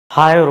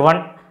Hi everyone,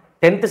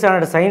 10th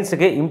standard science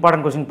க்கு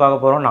important question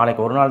பார்க்க போறோம்.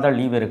 நாளைக்கு ஒரு நாள் தான்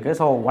லீவ் இருக்கு.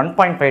 So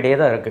 1.5 டே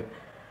தான் இருக்கு.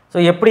 So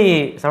எப்படி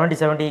 70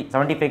 70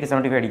 75 க்கு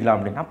 75 அடிக்கலாம்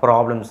அப்படினா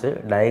problems,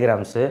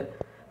 diagrams,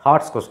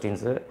 hard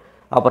questions,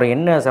 அப்புறம்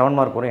என்ன 7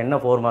 மார்க் வரும், என்ன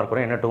 4 மார்க்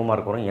வரும், என்ன 2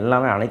 மார்க் வரும்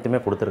எல்லாமே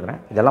அனைத்துமே கொடுத்திருக்கேன்.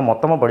 இதெல்லாம்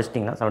மொத்தமா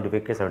படிச்சிட்டீங்கன்னா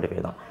 75 க்கு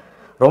 75 தான்.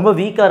 ரொம்ப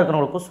வீக்கா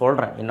இருக்கறவங்களுக்கு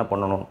சொல்றேன் என்ன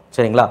பண்ணனும்.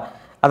 சரிங்களா?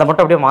 அத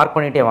மட்டும் அப்படியே மார்க்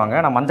பண்ணிட்டே வாங்க.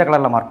 நான் மஞ்சள்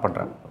கலர்ல மார்க்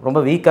பண்றேன். ரொம்ப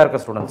வீக்கா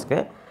இருக்க ஸ்டூடண்ட்ஸ்க்கு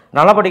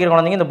நல்லா படிக்கிற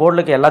குழந்தைங்க இந்த போர்டில்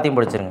இருக்க எல்லாத்தையும்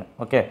படிச்சிருங்க.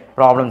 ஓகே,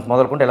 ப்ராப்ளம்ஸ்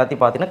முதல் கொண்டு எல்லாத்தையும்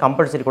பார்த்தீங்கன்னா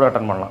கம்பல்சரி கூட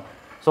அட்டன் பண்ணலாம்.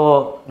 ஸோ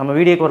நம்ம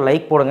வீடியோக்கு ஒரு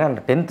லைக் போடுங்க.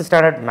 அந்த 10th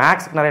ஸ்டாண்டர்ட்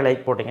மேக்ஸ்க்கு நிறைய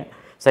லைக் போட்டிங்க,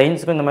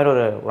 சயின்ஸுக்கும் இந்த மாதிரி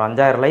ஒரு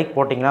 5000 லைக்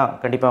போட்டிங்கன்னா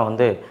கண்டிப்பாக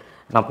வந்து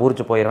நான்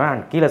பூரிச்சு போயிடுவேன்.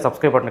 அண்ட் கீழே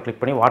சப்ஸ்கிரைப் பட்டனை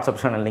கிளிக் பண்ணி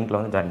வாட்ஸ்அப் சேனல் லிங்க்கில்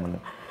வந்து ஜாயின்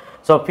பண்ணுங்க.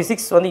 ஸோ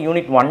ஃபிசிக்ஸ் வந்து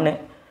யூனிட் 1,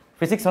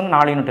 ஃபிசிக்ஸ் வந்து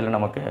 4 யூனிட் இல்லை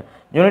நமக்கு.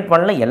 யூனிட்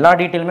 1ல் எல்லா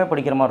டீட்டெயிலுமே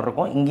படிக்கிற மாதிரி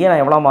இருக்கும். இங்கேயே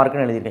நான் எவ்வளோ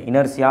மார்க்குன்னு எழுதிட்டேன்.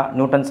 இனர்சியா,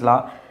 நியூட்டன்ஸ்லா,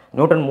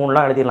 நியூட்டன்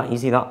 3லாம் எழுதிடலாம்,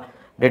 ஈஸி தான்.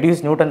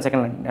 Reduce Newton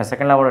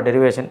second லெவலோட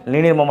derivation,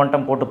 linear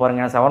momentum போட்டு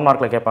பாருங்கள், 7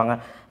 மார்க்கில் கேட்பாங்க.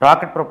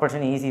 ராக்கெட்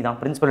ப்ரொபல்ஷன் ஈஸி தான்,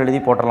 பிரின்சிபல் எழுதி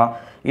போட்டுடலாம்.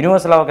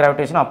 Universal of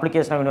gravitation,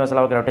 application of universal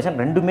of gravitation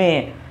ரெண்டுமே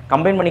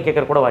கம்பைன் பண்ணி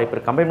கேட்கற கூட வாய்ப்பு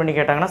இருக்குது. கம்பைன் பண்ணி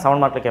கேட்டாங்கன்னா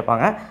 7 மார்க்கில்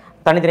கேட்பாங்க,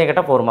 தனித்தனியாக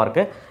கேட்டால் 4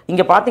 மார்க்கு.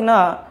 இங்கே பார்த்தீங்கன்னா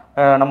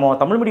நம்ம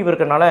தமிழ் மீடியம்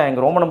இருக்கிறனால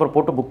இங்கே ரோமன் நம்பர்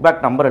போட்டு புக்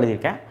பேக் நம்பர்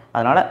எழுதியிருக்கேன்.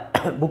 அதனால்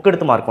புக்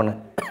எடுத்து மார்க் பண்ணு.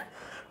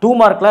 2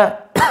 மார்க்கில்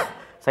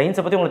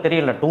சயின்ஸை பற்றி உங்களுக்கு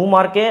தெரியல, 2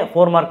 மார்க்கே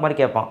 4 மார்க் மாதிரி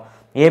கேட்பான்,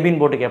 ஏபின்னு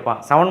போட்டு கேட்பான்.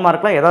 7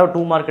 மார்க்கில் ஏதாவது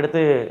 2 மார்க்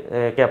எடுத்து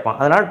கேட்பான்.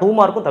 அதனால் 2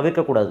 மார்க்கும்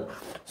தவிர்க்கக்கூடாது.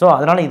 ஸோ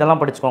அதனால்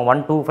இதெல்லாம் படிச்சுக்கோங்க. 1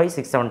 2 5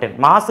 6 7 10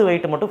 மாசு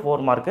வெயிட் மட்டும்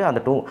 4 மார்க்கு.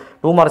 அந்த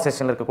 2 மார்க்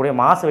செஷனில் இருக்கக்கூடிய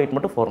மாசு வெயிட்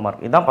மட்டும் 4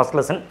 மார்க். இதுதான் ஃபஸ்ட்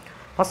லெசன்.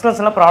 ஃபஸ்ட்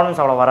லெசனில்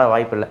ப்ராப்ளம்ஸ் அவ்வளோ வர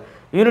வாய்ப்பு இல்லை.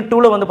 யூனிட்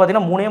 2ல் வந்து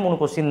பார்த்தீங்கன்னா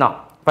 3 கொஸ்டின் தான்.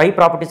 5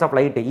 properties of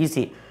light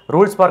easy,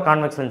 rules for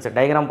convex lens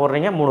diagram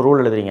போடுறீங்க, 3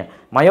 ரூல் எழுதுறீங்க.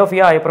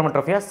 மயோஃபியா,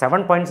 ஹைப்பர்மெட்ரோஃபியா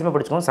 7 பாயிண்ட்ஸுமே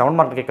படிச்சுக்கோங்க. 7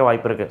 மார்க் கேட்க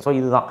வாய்ப்பு இருக்குது. ஸோ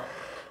இதுதான்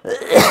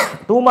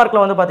 2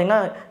 மார்க்கில் வந்து பார்த்தீங்கன்னா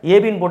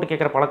ஏபின்னு போட்டு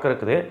கேட்குற பழக்கம்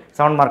இருக்குது.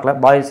 7 மார்க்கில்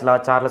பாய்ஸ்லா,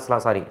 சார்லஸ்லா,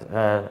 சாரி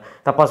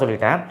தப்பாக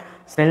சொல்லிட்டேன்,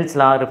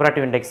 ஸ்னெல்ஸ்லா,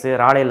 ரிஃப்ராக்டிவ் இண்டெக்ஸ்,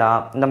 ராலேலா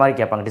இந்த மாதிரி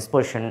கேட்பாங்க.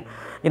 டிஸ்பர்ஷன்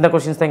இந்த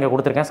கொஸ்டின்ஸ் தான் இங்கே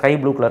கொடுத்துருக்கேன். Sky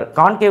blue colour.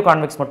 Concave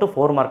convex மட்டும்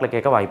 4 மார்க்கில்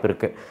கேட்க வாய்ப்பு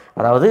இருக்குது.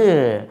 அதாவது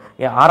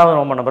 6வது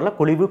ரோமன் நம்பரில்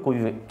குழிவு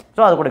குவிவு.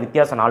 ஸோ அது கூட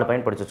வித்தியாசம் 4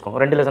 பாயிண்ட் படிச்சு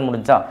வச்சுக்கோங்க. 2 லெசன்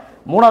முடிஞ்சா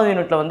 3வது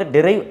யூனிட்டில் வந்து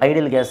drive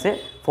ideal case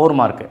 4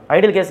 mark.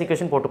 Ideal case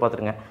equation போட்டு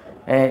பார்த்துருங்க.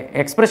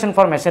 Expression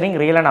for measuring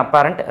real and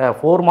apparent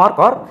 4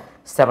 mark R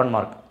 7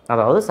 mark.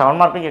 அதாவது 7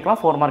 மார்க்கும் கேட்கலாம்,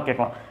 4 மார்க்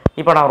கேட்கலாம்.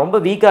 இப்போ நான் ரொம்ப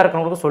வீக்காக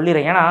இருக்கிறவங்களுக்கு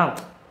சொல்லிடுறேன். ஏன்னா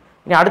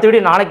இனி அடுத்த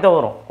வீடியோ நாளைக்கு தான்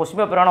வரும், கொஸ்டின்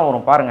பேப்பர் வேணால்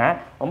வரும் பாருங்கள்.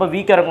 ரொம்ப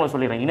வீக்காக இருக்கவங்களுக்கு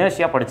சொல்லிடுறேன்.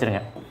 இனர்ஷியா படிச்சிருங்க,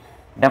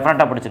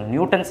 டெஃபினட்டாக படிச்சிருங்க.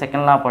 Newton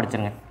second law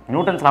படிச்சிருங்க,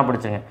 நியூட்டன்ஸ்லாம்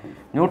படிச்சிருங்க.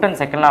 Newton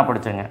second law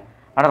படிச்சிருங்க.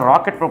 ஆனால்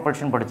ராக்கெட்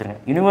ப்ரொபல்ஷன் படிச்சிருங்க.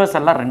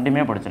 யூனிவர்சல்லாம்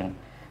ரெண்டுமே படிச்சிருங்க.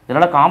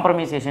 இதனால்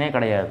காம்ப்ரமைசேஷனே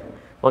கிடையாது.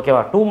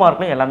 ஓகேவா? 2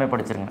 மார்க்லையும் எல்லாமே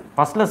படிச்சிருங்க.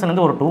 ஃபஸ்ட் லெசன்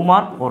வந்து ஒரு 2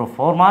 மார்க், ஒரு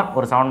 4 மார்க்,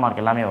 ஒரு 7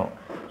 மார்க் எல்லாமே வரும்.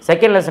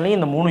 செகண்ட் லெசன்லேயும்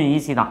இந்த 3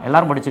 ஈஸி தான்,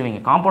 எல்லோரும் படிச்சிருவீங்க.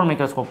 காம்பவுண்ட்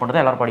மைக்ரோஸ்கோப் மட்டும்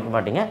தான் எல்லோரும் படிக்க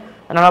மாட்டீங்க,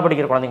 நல்லா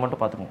படிக்கிற குழந்தைங்க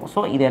மட்டும் பார்த்துக்கோங்க.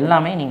 ஸோ இது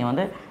எல்லாமே நீங்கள்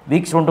வந்து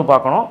வீக் ஸ்டூடெண்ட்டும்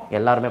பார்க்கணும்,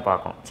 எல்லாருமே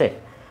பார்க்கணும். சரி,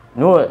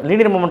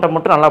 லீனியர் மொமெண்டம்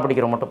மட்டும் நல்லா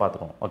படிக்கிறவங்க மட்டும்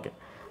பார்த்துக்கோங்க. ஓகே,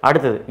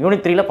 அடுத்தது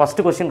unit 3ல்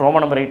first question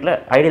Roman number 8ல்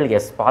ideal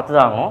case பார்த்து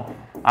தான் ஆகணும்.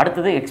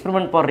 அடுத்தது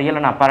experiment for real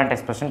and apparent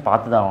expression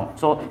பார்த்து தான் ஆகும்.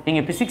 ஸோ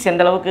நீங்கள் ஃபிசிக்ஸ்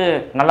எந்த அளவுக்கு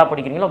நல்லா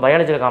படிக்கிறீங்களோ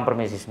பயாலஜியில்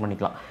காம்ப்ரமைசேஷன்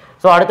பண்ணிக்கலாம்.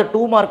 ஸோ அடுத்த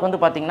 2 மார்க் வந்து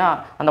பார்த்தீங்கன்னா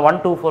அந்த 1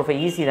 2 4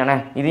 5 ஈஸி தானே,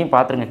 இதையும்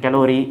பார்த்துருங்க.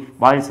 கெலோரி,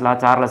 பாய்ல்ஸ்லா,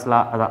 சார்லஸ்லா,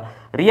 அதான்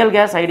ரியல்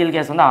கேஸ் ஐடியல்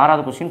கேஸ் வந்து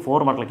 6வது கொஸ்டின்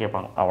 4 மார்க்கில்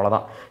கேட்பாங்க.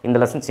 அவ்வளோதான் இந்த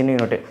லெசன். சின்ன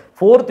யூனிட்.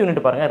 4th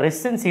யூனிட் பாருங்கள்,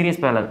 ரெசிஸ்டன்ஸ்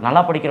சீரிஸ் பேரலல்.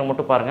 நல்லா படிக்கிறவங்க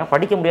மட்டும் பாருங்கள்,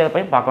 படிக்க முடியாத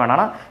பையன் பார்க்க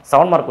வேணாம்.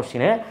 7 மார்க்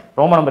கொஸ்டின்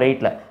ரோமன் நம்பர்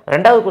 8ல்.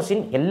 2வது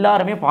கொஸ்டின்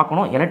எல்லாருமே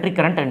பார்க்கணும். எலக்ட்ரிக்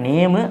கரண்ட்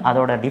நேமு,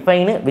 அதோட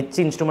டிஃபைனு,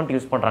 விச் இன்ஸ்ட்ருமெண்ட்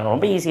யூஸ் பண்ணுறாங்க.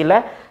 ரொம்ப ஈஸி இல்லை.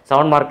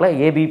 7 மார்க்கில்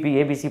ஏபிபி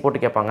ஏபிசி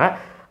போட்டு கேட்பாங்க.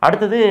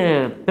 அடுத்தது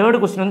 3rd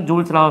கொஸ்டின் வந்து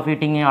joules law of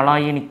heating,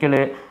 alloy, nickel,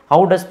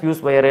 how does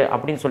fuse wire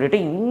அப்படின்னு சொல்லிட்டு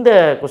இந்த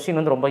கொஸ்டின்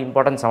வந்து ரொம்ப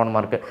இம்பார்ட்டன்ட் 7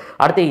 மார்க்கு.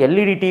 அடுத்து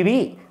LED TV,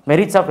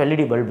 merits of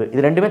LED bulb,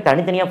 இது ரெண்டுமே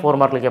தனித்தனியாக 4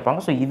 மார்க்கில்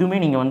கேட்பாங்க. ஸோ இதுவுமே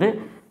நீங்கள் வந்து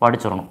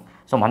படிச்சிடணும்.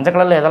 ஸோ மஞ்சள்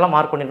கலரில் எதெல்லாம்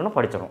மார்க் பண்ணிருக்கணும்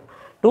படிச்சிடணும்.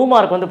 2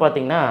 மார்க் வந்து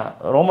பார்த்தீங்கன்னா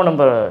ரோமன்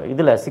நம்பர்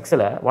இதில்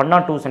 6ல் 1 or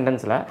 2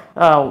 சென்டென்ஸில்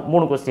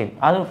 3 கொஸ்டின்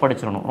அது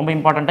படிச்சிடணும். ரொம்ப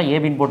இம்பார்ட்டண்ட்டாக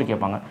ஏபின்னு போட்டு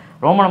கேட்பாங்க.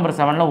 ரோமன் நம்பர்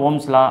 7ல்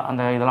ஓம்ஸ்லா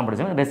அந்த இதெல்லாம்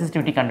படிச்சுங்க.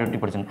 Resistivity,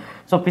 conductivity படிச்சுங்க.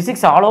 So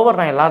physics all over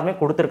நான் எல்லாருமே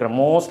கொடுத்துருக்கேன்.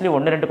 மோஸ்ட்லி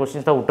 1 2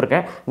 கொஸ்டின்ஸ் தான்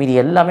விட்டுருக்கேன், மீதி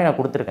எல்லாமே நான்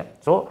கொடுத்துருக்கேன்.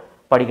 ஸோ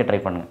படிக்க ட்ரை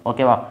பண்ணுங்கள்.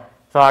 ஓகேவா?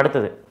 ஸோ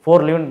அடுத்தது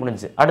 4 யூனிட்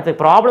முடிஞ்சு. அடுத்து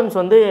ப்ராப்ளம்ஸ்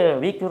வந்து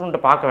வீக் யூனிட்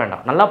பார்க்க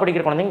வேண்டாம். நல்லா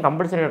படிக்கிற குழந்தைங்க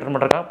கம்பல்சரி அட்டெண்ட்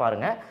பண்ணுறதுக்காக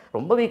பாருங்கள்.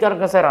 ரொம்ப வீக்காக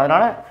இருக்கேன் சார்,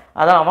 அதனால்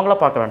அதான் அவங்கள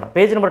பார்க்க வேண்டாம்.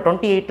 பேஜ் நம்பர்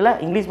 28ல்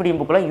இங்கிலீஷ் மீடியம்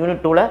புக்கில்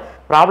யூனிட் 2ல்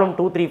ப்ராப்ளம்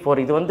 2 3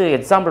 4 இது வந்து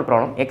எக்ஸாம்பிள்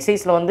ப்ராப்ளம்.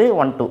 எக்ஸைஸில் வந்து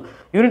 1 2.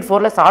 யூனிட்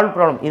 4ல் சால்வ்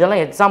ப்ராப்ளம்,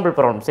 இதெல்லாம் எக்ஸாம்பிள்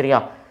ப்ராப்ளம். சரியா?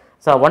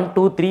 ஸோ 1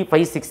 2 3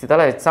 5 6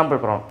 இதெல்லாம்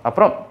எக்ஸாம்பிள் ப்ராப்ளம்.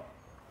 அப்புறம்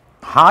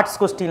ஆர்ட்ஸ்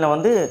கொஸ்டினில்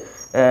வந்து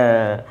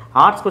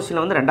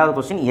 2வது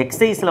கொஸ்டின்,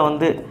 எக்ஸைஸில்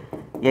வந்து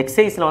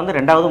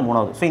 2வது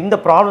 3வது. ஸோ இந்த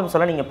ப்ராப்ளம்ஸ்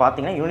எல்லாம் நீங்கள்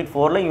பார்த்தீங்கன்னா யூனிட்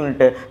 4ல்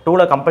யூனிட்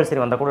 2ல் கம்பல்சரி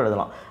வந்தால் கூட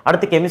எழுதலாம்.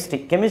 அடுத்து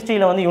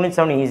கெமிஸ்ட்ரியில் வந்து யூனிட்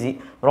 7 ஈஸி.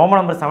 ரோமன்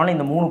நம்பர் 7ல்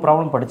இந்த 3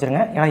 ப்ராப்ளம்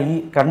படிச்சிருங்க, ஏன்னா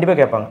கண்டிப்பாக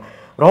கேட்பாங்க.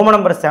 Roman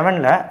number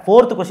 7ல்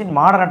 4th question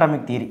modern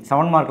atomic theory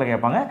 7 மார்க்கில்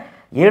கேட்பாங்க.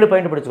 7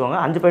 பாயிண்ட் படிச்சுக்கோங்க,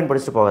 5 பாயிண்ட்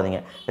படிச்சுட்டு போகாதீங்க.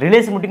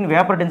 ரிலேஷிவிட்டின்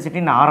வேப்பர்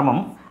டென்சிட்டின்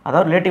ஆரம்பம்,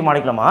 அதாவது ரிலேட்டிவ்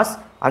மாலிகுலர் மாஸ்.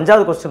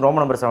 5வது கொஸ்டின்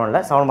ரோமன் நம்பர் 7ல்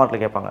 7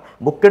 மார்க்கில் கேட்பாங்க.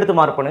 புக் எடுத்து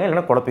மார்க் பண்ணுங்கள்,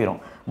 இல்லைனா குழப்பிடும்.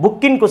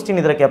 புக்கின் கொஸ்டின்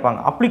இதில் கேட்பாங்க.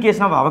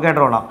 அப்ளிகேஷன் ஆஃப்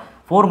அவகேட்ரோலாம்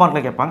 4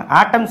 மார்க்கில் கேட்பாங்க.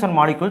 ஆட்டம்ஸ் அண்ட்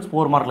மாலிகூல்ஸ்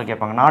 4 மார்க்கில்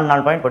கேட்பாங்க.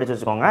 4 பாயிண்ட் படித்து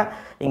வச்சுக்கோங்க.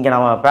 இங்கே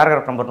நம்ம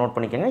பேராகிராஃப் நம்பர் நோட்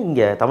பண்ணிக்கோங்க.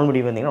 இங்கே தமிழ்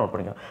மீடியம் வந்தீங்கன்னா நோட்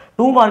பண்ணிக்கோங்க.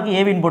 2 மார்க்கு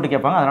ஏவின் போட்டு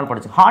கேட்பாங்க, அதனால்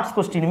படிச்சு. ஹார்ட்ஸ்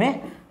கொஸ்டினுமே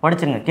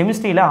படிச்சுங்க.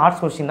 கெமிஸ்ட்ரியில்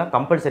ஹார்ட்ஸ் கொஸ்டின் தான்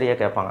கம்பல்சரியாக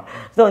கேட்பாங்க.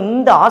 ஸோ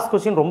இந்த ஹார்ட்ஸ்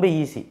கொஸ்டின் ரொம்ப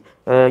ஈஸி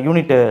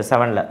யூனிட்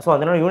 7ல். ஸோ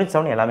அதனால் யூனிட்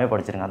 7 எல்லாமே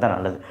படிச்சிருங்க, அதான்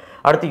நல்லது.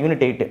 அடுத்து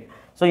யூனிட் 8.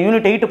 ஸோ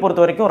யூனிட் 8 பொறுத்த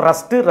வரைக்கும்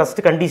ரஸ்ட்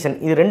கண்டிஷன்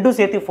இது ரெண்டும்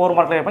சேர்த்து 4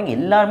 மார்க்கில் கேட்பாங்க.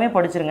 எல்லாருமே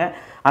படிச்சிருங்க.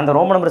 அந்த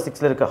ரோமன் நம்பர்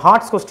 6ல் இருக்குது.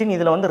 ஹார்ட்ஸ் கொஸ்டின்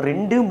இதில் வந்து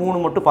 2,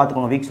 3 மட்டும்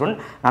பார்த்துக்கோங்க. வீக்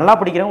ஸ்டூடெண்ட் நல்லா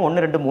படிக்கிறவங்க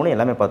 1, 2, 3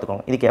 எல்லாமே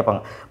பார்த்துக்கோங்க. இது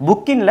கேட்பாங்க.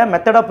 புக்கின்ல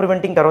method of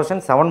preventing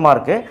corrosion 7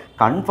 mark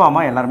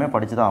கன்ஃபார்மாக எல்லாருமே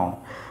படிச்சு தான்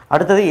ஆகணும்.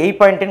 அடுத்தது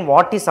 8.10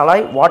 what is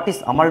alloy, what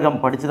is amalgam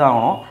படிச்சு தான்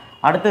ஆகணும்.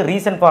 அடுத்து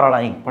ரீசன் ஃபார்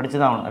அலாயிங் படிச்சு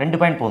தான் ஆகணும். 2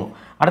 பாயிண்ட் போதும்.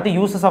 அடுத்து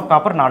uses of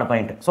copper 4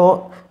 point. So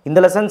இந்த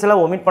லெசன்ஸில்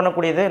ஒமிட்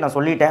பண்ணக்கூடியது நான்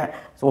சொல்லிட்டேன்.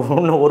 ஸோ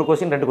ஒரு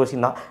கொஸ்டின் 2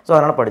 கொஸ்டின் தான். ஸோ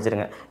அதனால்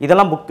படிச்சிருங்க.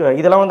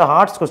 இதெல்லாம் வந்து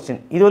ஹார்ட்ஸ்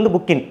கொஸ்டின். இது வந்து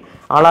புக்கின்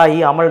அலாயி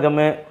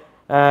அமல்கமு.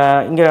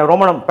 இங்கே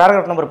ரோமன்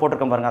பேராகிராஃப் நம்பர்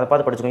போட்டிருக்கேன் பாருங்கள், அதை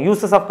பார்த்து படிச்சுக்கோங்க.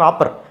 யூசஸ் ஆஃப்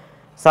காப்பர்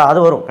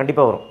அது வரும்,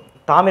 கண்டிப்பாக வரும்.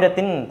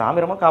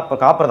 தாமிரமாக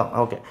காப்பர் தான்.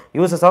 Okay,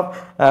 uses of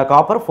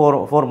copper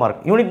 4 mark.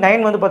 Unit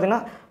 9 வந்து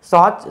பார்த்தீங்கன்னா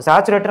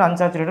saturated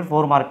unsaturated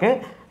 4 mark.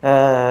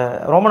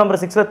 Roman number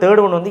 6ல் 3rd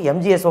one வந்து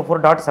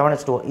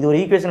MgSO4.7H2O. இது ஒரு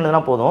ஈக்குவேஷன்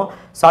எழுதுனா போதும்.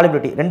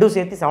 சாலிபிலிட்டி ரெண்டும்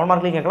சேர்த்து 7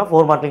 மார்க்லையும் கேட்கலாம்,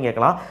 4 மார்க்லையும்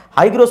கேட்கலாம்.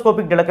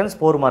 ஹைக்ரோஸ்கோபிக் டெலக்கன்ஸ்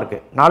 4 மார்க்கு,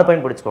 4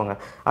 பாயிண்ட் படிச்சுக்கோங்க.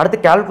 அடுத்து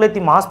கால்குலேட்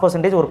தி மாஸ்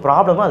பர்சன்டேஜ் ஒரு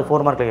ப்ராப்ளம், அது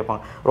 4 மார்க்கில்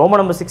கேட்பாங்க.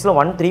 ரோமன் நம்பர் 6ல்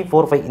 1, 3,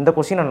 4, 5 இந்த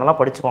கொஸ்டின் நல்லா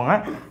படிச்சுக்கோங்க.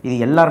 இது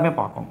எல்லாருமே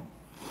பார்க்கணும்.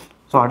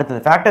 ஸோ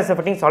அடுத்தது ஃபேக்டர்ஸ்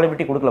எஃபெக்டிங்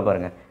சாலிபிலிட்டி கொடுக்கல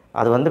பாருங்கள்,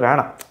 அது வந்து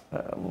வேணாம்,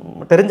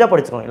 தெரிஞ்சால்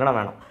படிச்சுக்கோங்க, இல்லைனா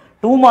வேணாம்.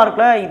 2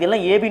 மார்க்கில்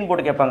இதெல்லாம் ஏபின்னு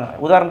போட்டு கேட்பாங்க.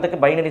 உதாரணத்துக்கு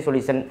binary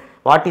solution,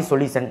 what is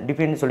solution,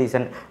 tiffin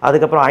solution,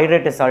 அதுக்கப்புறம்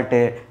ஹைட்ரேட்டட் சால்ட்டு,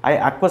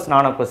 அக்வஸ்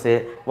நான் அக்வஸ்,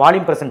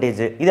 வால்யூம்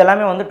பர்சன்டேஜ், இது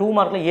எல்லாமே வந்து 2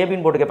 மார்க்கில்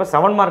ஏபின்னு போட்டு கேட்பான்.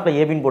 7 மார்க்கில்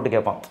ஏபின்னு போட்டு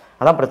கேட்பான்.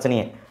 அதான்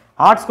பிரச்சனையே.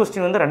 ஆர்ட்ஸ்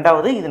கொஸ்டின் வந்து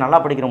 2வது, இது நல்லா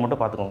படிக்கிறவங்க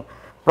மட்டும் பார்த்துக்கோங்க.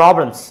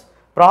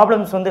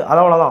 ப்ராப்ளம்ஸ் வந்து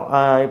அவ்வளோதான்.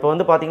 இப்போ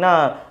வந்து பார்த்தீங்கன்னா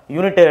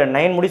யூனிட்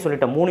 9 முடி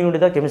சொல்லிட்டேன். 3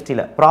 யூனிட் தான்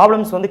கெமிஸ்ட்ரியில்.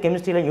 ப்ராப்ளம்ஸ் வந்து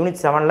கெமிஸ்ட்ரியில்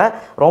unit 7ல்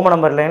Roman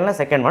number 9ல்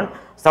second one.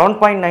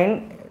 7.9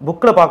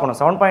 புக்கில் பார்க்கணும்.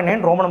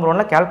 7.9 ரோமன் நம்பர்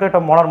 1ல் calculate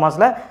of molar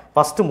மாஸில்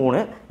first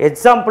 3.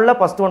 எக்ஸாம்பிளில்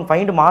first 1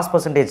 find mass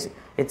percentage.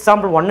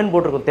 Example 1ன்னு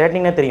போட்டிருக்கும்,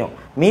 தேட்டிங்கன்னா தெரியும்.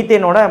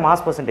 மீத்தேனோட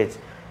mass percentage.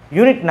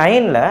 Unit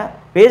 9ல்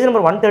page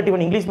number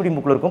 131 English medium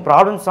புக்கில் இருக்கும்.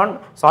 Problems on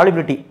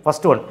solubility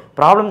first one,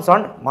 problems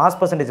on mass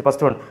percentage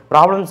first one,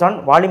 problems on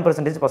volume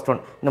percentage first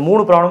one. இந்த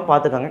 3 problem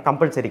பார்த்துக்காங்க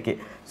கம்பல்சரிக்கு.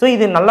 So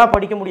இது நல்லா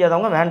படிக்க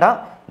முடியாதவங்க வேண்டாம்,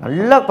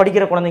 நல்லா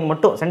படிக்கிற குழந்தைங்க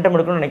மட்டும் சென்டம்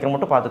எடுக்கணும்னு நினைக்கிற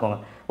மட்டும் பார்த்துக்கோங்க.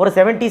 ஒரு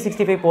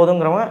 70-65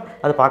 போதுங்கிறவங்க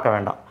அது பார்க்க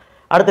வேண்டாம்.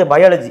 அடுத்து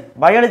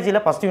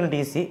பயாலஜியில் first unit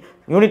easy.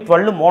 Unit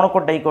 12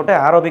 மோனோகோட் dicot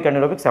aerobic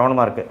anaerobic 7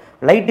 mark.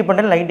 Light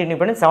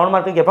independent 7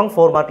 மார்க்லையும் கேட்பாங்க,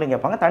 4 மார்க்லையும்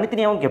கேட்பாங்க,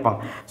 தனித்தனியாகவும் கேட்பாங்க.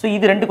 ஸோ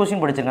இது 2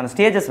 கொஸ்டின் படிச்சிருக்காங்க. அந்த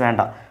ஸ்டேஜஸ்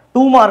வேண்டாம்.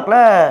 2 மார்க்கில்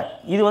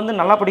இது வந்து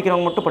நல்லா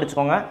படிக்கிறவங்க மட்டும்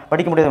படிச்சுக்கோங்க,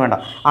 படிக்க முடியாது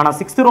வேண்டாம். ஆனால்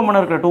 6th ரோமன்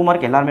இருக்கிற 2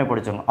 மார்க் எல்லாருமே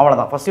படிச்சோங்க.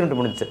 அவ்வளோதான், ஃபஸ்ட் யூனிட்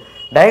முடிஞ்சு.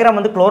 டயக்ராம்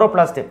வந்து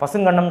குளோரோபிளாஸ்ட்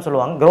பசுங்கண்ணம்னு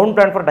சொல்லுவாங்க. Ground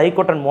plan for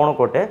dicot and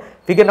மோனோகோட்டு.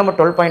 Figure number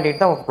 12.8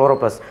 தான்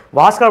குளோரோபிளாஸ்ட்.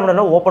 வாஸ்கால்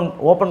பண்ணல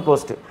ஓப்பன்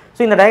க்ளோஸ்டு.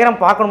 ஸோ இந்த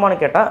டயக்ராம் பார்க்கணுமான்னு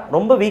கேட்டால்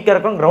ரொம்ப வீக்காக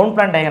இருக்கும். கிரவுண்ட்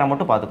பிளான் டயக்ராம்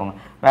மட்டும் பார்த்துக்கோங்க,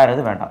 வேறு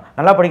எதுவும் வேண்டாம்.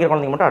 நல்லா படிக்கிற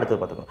குழந்தைங்க மட்டும் அடுத்து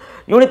பார்த்துக்கோங்க.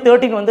 யூனிட்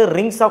 13 வந்து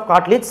ரிங்ஸ் ஆஃப்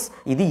காட்லிட்ஸ்.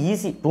 இது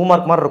ஈஸி, 2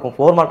 மார்க் மாதிரி இருக்கும்,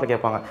 4 மார்க்கில்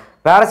கேட்பாங்க.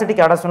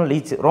 பேராசிட்டிக் அடாஸ்டோனல்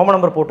லீச் ரோமன்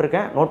நம்பர்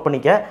போட்டிருக்கேன், நோட்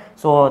பண்ணிக்க.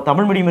 ஸோ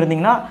தமிழ் மீடியம்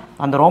இருந்தீங்கன்னா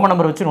அந்த ரோமன்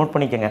நம்பர் வச்சு நோட்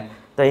பண்ணிக்கோங்க.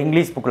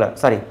 இங்கிலீஷ் புக்கில்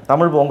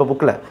தமிழ் உங்கள்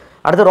புக்கில்.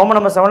 அடுத்து Roman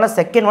number 7ல்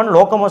second one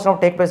locomotion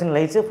of take place in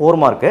lights 4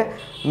 mark.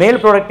 மேல்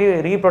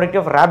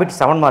reproductive of rabbit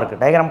 7 mark.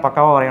 Diagram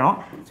பக்காவாக வரையணும்.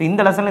 ஸோ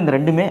இந்த லெசனில் இந்த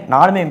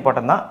 4மே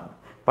இம்பார்ட்டன் தான்,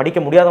 படிக்க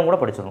முடியாதவங்க கூட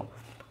படிச்சிடணும்.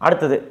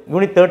 அடுத்தது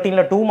யூனிட்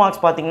 13ல் 2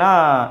 மார்க்ஸ் பார்த்தீங்கன்னா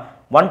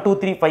 1, 2,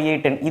 3, 5,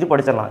 8, 10 இது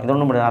படிச்சிடலாம். இது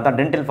ஒன்றும் முடியாது, அதான்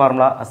டென்டல்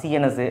ஃபார்முலா,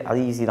 சிஎன்எஸ், அது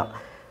ஈஸி தான்.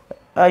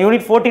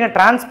 யூனிட் 14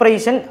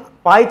 டிரான்ஸ்பிரேஷன்,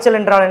 பாய்ச்சல்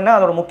என்றால் என்ன,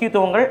 அதோட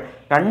முக்கியத்துவங்கள்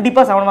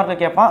கண்டிப்பாக 7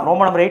 மார்க்கில் கேட்பான்.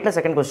 Roman number 8ல்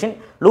second question.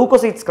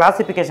 லூக்கோசைட்ஸ்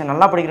classification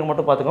நல்லா படிக்கிற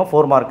மட்டும் பார்த்துக்கோ,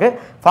 4 மார்க்கு.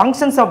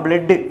 ஃபங்க்ஷன்ஸ் ஆஃப்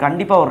பிளட்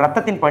கண்டிப்பாக ஒரு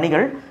ரத்தத்தின்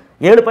பணிகள்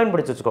 7 பாயிண்ட்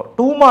படிச்சு வச்சுக்கோ.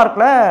 2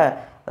 மார்க்கில்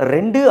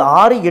 2,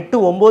 6, 8,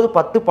 9,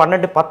 10,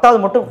 12,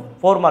 10வது மட்டும்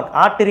 4 மார்க்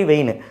ஆர்டரி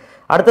வெயின்.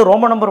 அடுத்து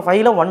ரோமன் நம்பர்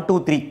 5ல் 1, 2,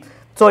 3.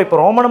 ஸோ இப்போ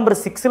ரோமன் நம்பர்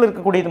 6ல்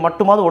இருக்கக்கூடியது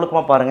மட்டுமாவது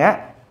ஒழுக்கமாக பாருங்கள்,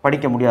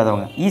 படிக்க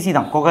முடியாதவங்க ஈஸி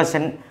தான்.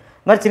 கொகஷன்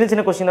இந்த மாதிரி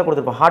சின்ன கொஸ்டின் தான்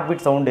கொடுத்துருப்போம். Heart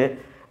beat sound.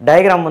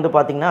 டயக்ராம் வந்து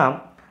பார்த்திங்கன்னா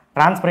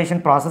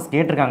டிரான்ஸ்பிரேஷன் ப்ராசஸ்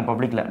கேட்டிருக்காங்க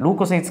பப்ளிக்கில்.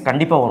 லூக்கோசைட்ஸ்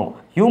கண்டிப்பாக வரும்.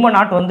 ஹியூமன்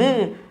ஹார்ட் வந்து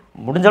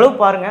முடிஞ்ச அளவுக்கு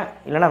பாருங்கள்,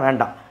 இல்லைனா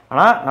வேண்டாம்.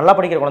 ஆனால் நல்லா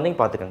படிக்கிற குழந்தைங்க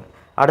பார்த்துக்கோங்க.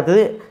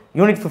 அடுத்தது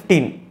யூனிட்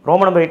 15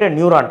 ரோமன் நம்பர் 8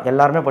 நியூரான்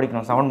எல்லாருமே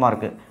படிக்கணும், 7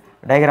 மார்க்கு.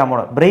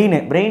 டயக்ராமோட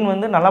பிரெயின்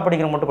வந்து நல்லா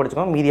படிக்கிற மட்டும்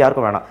படிச்சுக்கோங்க, மீதி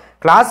யாருக்கும் வேணாம்.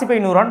 கிளாசிஃபை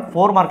நியூரான்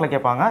 4 மார்க்கில்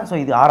கேட்பாங்க. ஸோ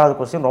இது 6வது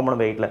கொஸ்டின் ரோமன்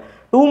நம்பர் 8ல்.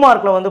 2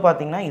 மார்க்கில் வந்து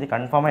பார்த்திங்கன்னா இது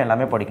கன்ஃபார்மாக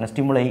எல்லாமே படிக்கணும்,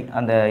 ஸ்டிமுலை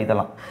அந்த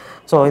இதெல்லாம்.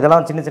 ஸோ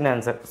இதெல்லாம் சின்ன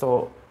ஆன்சர். ஸோ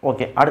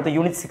ஓகே, அடுத்து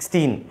யூனிட்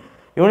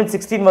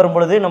 16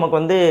 வரும்பொழுது நமக்கு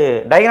வந்து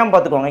டயக்ராம்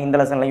பார்த்துக்கோங்க. இந்த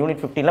லெசனில்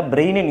யூனிட் 15ல்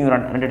பிரெயின்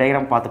நியூரான் 2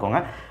 டயக்ராம் பார்த்துக்கோங்க.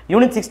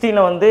 யூனிட்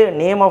 16ல் வந்து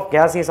name of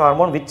gaseous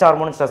hormone, which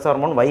hormone, stress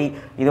hormone, வை,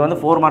 இது வந்து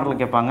 4 மார்க்கில்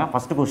கேட்பாங்க.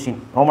 First question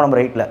Roman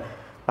number 8ல்.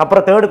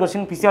 அப்புறம் third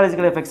question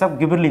physiological effects of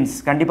கிபர்லின்ஸ்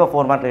கண்டிப்பாக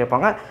 4 மார்க்கில்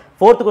கேட்பாங்க.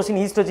 ஃபோர்த் கொஸ்டின்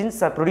ஈஸ்ட்ரோஜன்ஸ்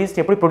ப்ரொடியூஸ்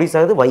எப்படி ப்ரொடியூஸ்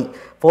ஆகுது வை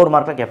 4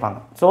 மார்க்கில் கேட்பாங்க.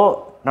 ஸோ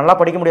நல்லா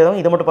படிக்க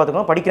முடியாதவங்க இதை மட்டும்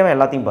பார்த்துக்கோங்க, படிக்கிறவங்க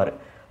எல்லாத்தையும் பாரு.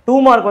 2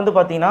 மார்க் வந்து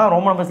பார்த்தீங்கன்னா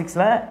ரோமன் நம்பர்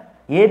 6ல்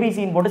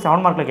ஏபிசின்னு போட்டு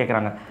 7 மார்க்கில்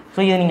கேட்குறாங்க. ஸோ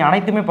இதை நீங்கள்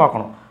அனைத்துமே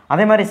பார்க்கணும்.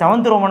 அதே மாதிரி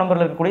 7th ரோமன்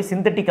நம்பரில் இருக்கக்கூடிய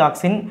சிந்தட்டிக்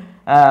ஆக்சின்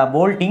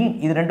போல்ட்டிங்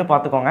இது 2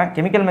 பார்த்துக்கோங்க.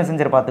 கெமிக்கல்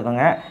மெசஞ்சர்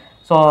பார்த்துக்கோங்க.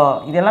 ஸோ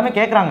இது எல்லாமே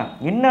கேட்குறாங்க.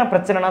 என்ன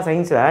பிரச்சனைனா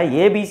சயின்ஸில்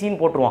ஏபிசின்னு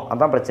போட்டுருவோம்,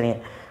 அதுதான் பிரச்சனையே.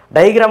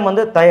 டயக்ராம்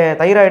வந்து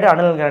தைராய்டு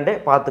அனல் கிளாண்டு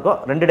பார்த்துக்கோ,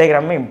 2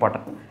 டயக்ராமே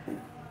இம்பார்ட்டன்ட்.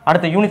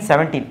 அடுத்த யூனிட்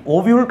 17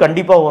 ஓவியூல்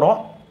கண்டிப்பாக வரும்.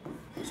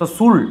 ஸோ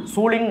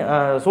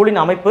சூழின்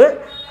அமைப்பு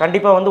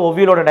கண்டிப்பாக வந்து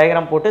ஓவியூலோட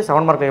டயக்ராம் போட்டு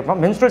 7 மார்க் கேட்போம்.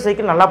 மென்ஸ்ட்ரல்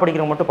சைக்கிள் நல்லா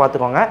படிக்கிறவங்க மட்டும்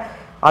பார்த்துக்கோங்க,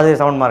 அது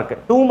 7 மார்க்.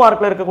 2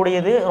 மார்க்கில்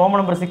இருக்கக்கூடியது ரோமன்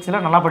நம்பர்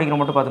 6ல் நல்லா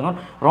படிக்கிறவங்க மட்டும்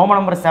பார்த்துக்கோங்க. ரோமன்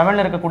நம்பர்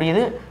 7ல்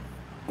இருக்கக்கூடியது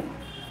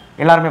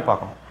எல்லாருமே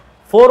பார்க்கணும்.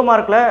 4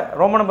 மார்க்கில்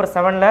Roman number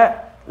 7ல்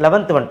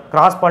 11th one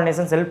cross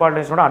pollination செல்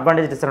பாலினேஷனோட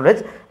அட்வான்டேஜ் டிஸ்அட்வான்டேஜ்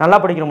நல்லா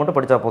படிக்கிற மட்டும்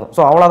படித்தா போதும்.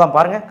 ஸோ அவ்வளோதான்,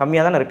 பாருங்கள்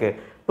கம்மியாக தானே இருக்குது.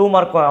 2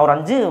 மார்க் ஒரு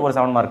 5 ஒரு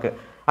 7 மார்க்கு.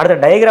 அடுத்த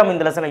டயக்ராம்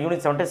இந்த லெசனில்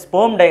யூனிட் 7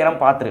 ஸ்பெர்ம் டயக்ராம்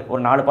பார்த்துரு,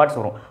 ஒரு 4 பார்ட்ஸ்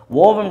வரும்.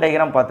 Ovum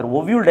diagram பார்த்துரு,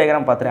 ovule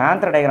diagram பார்த்துரு,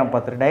 ஆந்த்ர diagram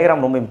பார்த்துரு.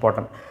 Diagram ரொம்ப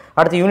இம்பார்ட்டன்ட்.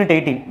 அடுத்து யூனிட்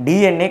 18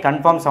 டிஎன்ஏ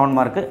கன்ஃபார்ம் 7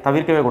 மார்க்கு,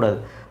 தவிர்க்கவே கூடாது.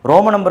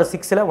 ரோமன் நம்பர்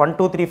 6ல் 1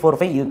 2 3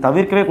 4 5 இது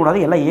தவிர்க்கவே கூடாது,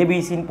 எல்லாம்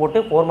ஏபிசின்னு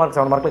போட்டு 4 மார்க்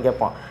 7 மார்க்கில்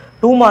கேட்பான்.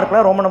 2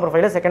 மார்க்கில் ரோமன் நம்பர்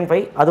 5ல் செகண்ட்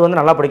 5 அது வந்து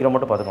நல்லா படிக்கிற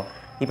மட்டும் பார்த்துக்கும்.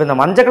 இப்போ இந்த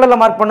மஞ்சள் கலரில்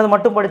மார்க் பண்ணது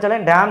மட்டும் படித்தாலே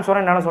டேம்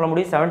சொல்ல என்ன சொல்ல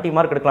முடியும் 70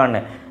 மார்க்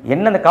எடுக்கலான்னு.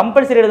 என்ன இந்த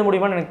கம்பல்சரி எழுத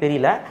முடியுமான்னு எனக்கு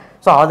தெரியல.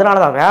 ஸோ அதனால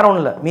தான், வேற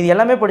ஒன்றும் இல்லை. மீதி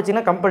எல்லாமே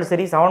படிச்சிங்கன்னா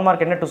கம்பல்சரி 7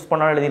 மார்க் என்ன ட்விஸ்ட்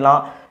பண்ணாலும்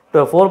எழுதிடலாம்,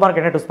 4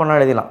 மார்க் என்ன ட்விஸ்ட்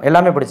பண்ணாலும் எழுதிடலாம்,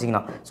 எல்லாமே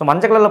படிச்சிங்கன்னா. ஸோ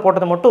மஞ்சள் கலரில்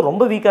போட்டது மட்டும்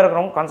ரொம்ப வீக்காக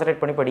இருக்கிறவங்க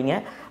கான்சன்ட்ரேட் பண்ணி படிங்க,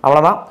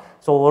 அவ்வளோதான்.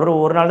 ஸோ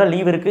ஒரு நாள் தான்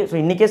லீவ் இருக்குது. ஸோ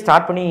இன்றைக்கே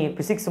ஸ்டார்ட் பண்ணி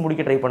ஃபிசிக்ஸ்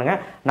முடிக்க ட்ரை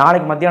பண்ணுங்கள்.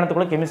 நாளைக்கு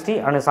மத்தியானத்துக்குள்ளே கெமிஸ்ட்ரி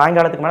அண்ட்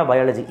சாயங்காலத்துக்கு மேலே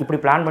பயாலஜி இப்படி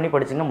பிளான் பண்ணி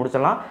படிச்சிங்கன்னா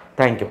முடிச்சிடலாம்.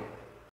 தேங்க்யூ.